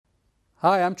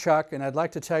Hi, I'm Chuck, and I'd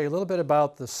like to tell you a little bit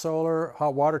about the solar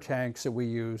hot water tanks that we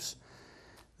use.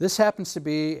 This happens to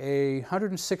be a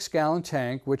 106-gallon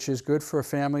tank, which is good for a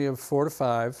family of 4 to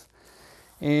 5.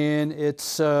 And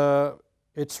it's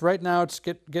right now it's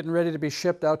getting ready to be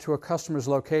shipped out to a customer's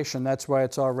location. That's why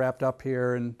it's all wrapped up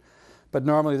here. But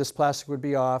normally this plastic would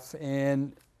be off.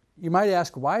 And you might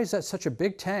ask, why is that such a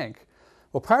big tank?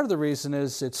 Well, part of the reason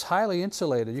is it's highly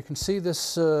insulated. You can see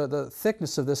this, the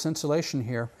thickness of this insulation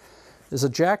here. There's a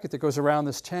jacket that goes around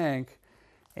this tank,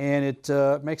 and it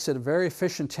makes it a very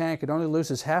efficient tank. It only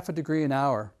loses half a degree an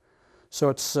hour. So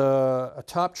it's a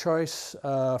top choice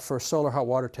for a solar hot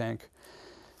water tank.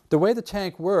 The way the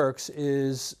tank works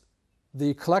is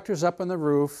the collectors up on the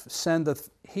roof send the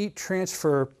heat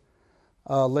transfer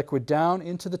liquid down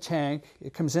into the tank.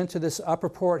 It comes into this upper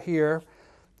port here,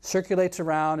 circulates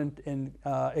around and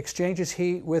exchanges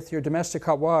heat with your domestic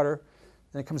hot water.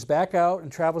 Then it comes back out and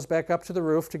travels back up to the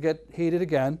roof to get heated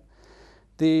again.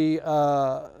 The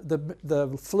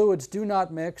fluids do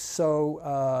not mix,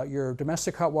 so your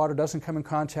domestic hot water doesn't come in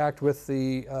contact with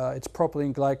its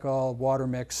propylene glycol water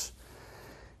mix.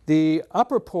 The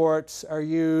upper ports are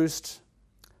used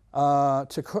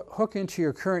to hook into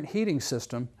your current heating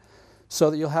system so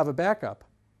that you'll have a backup.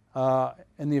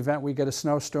 In the event we get a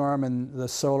snowstorm and the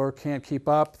solar can't keep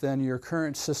up, then your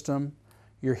current system,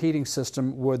 your heating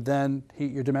system, would then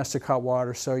heat your domestic hot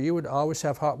water. So you would always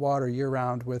have hot water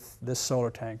year-round with this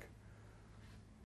solar tank.